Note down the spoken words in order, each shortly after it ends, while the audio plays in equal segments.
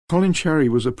Colin Cherry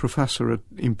was a professor at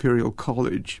Imperial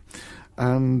College,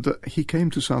 and he came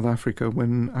to South Africa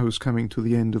when I was coming to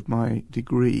the end of my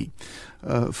degree.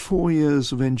 4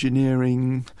 years of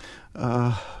engineering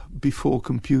before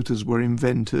computers were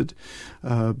invented,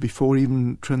 before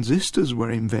even transistors were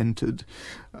invented.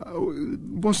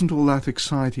 Wasn't all that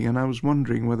exciting, and I was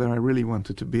wondering whether I really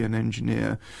wanted to be an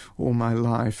engineer all my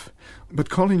life. But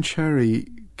Colin Cherry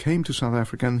came to South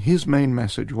Africa, and his main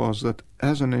message was that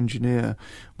as an engineer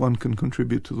one can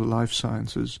contribute to the life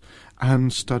sciences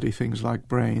and study things like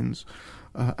brains.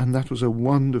 And that was a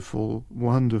wonderful,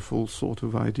 wonderful sort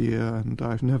of idea, and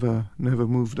I've never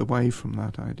moved away from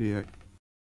that idea.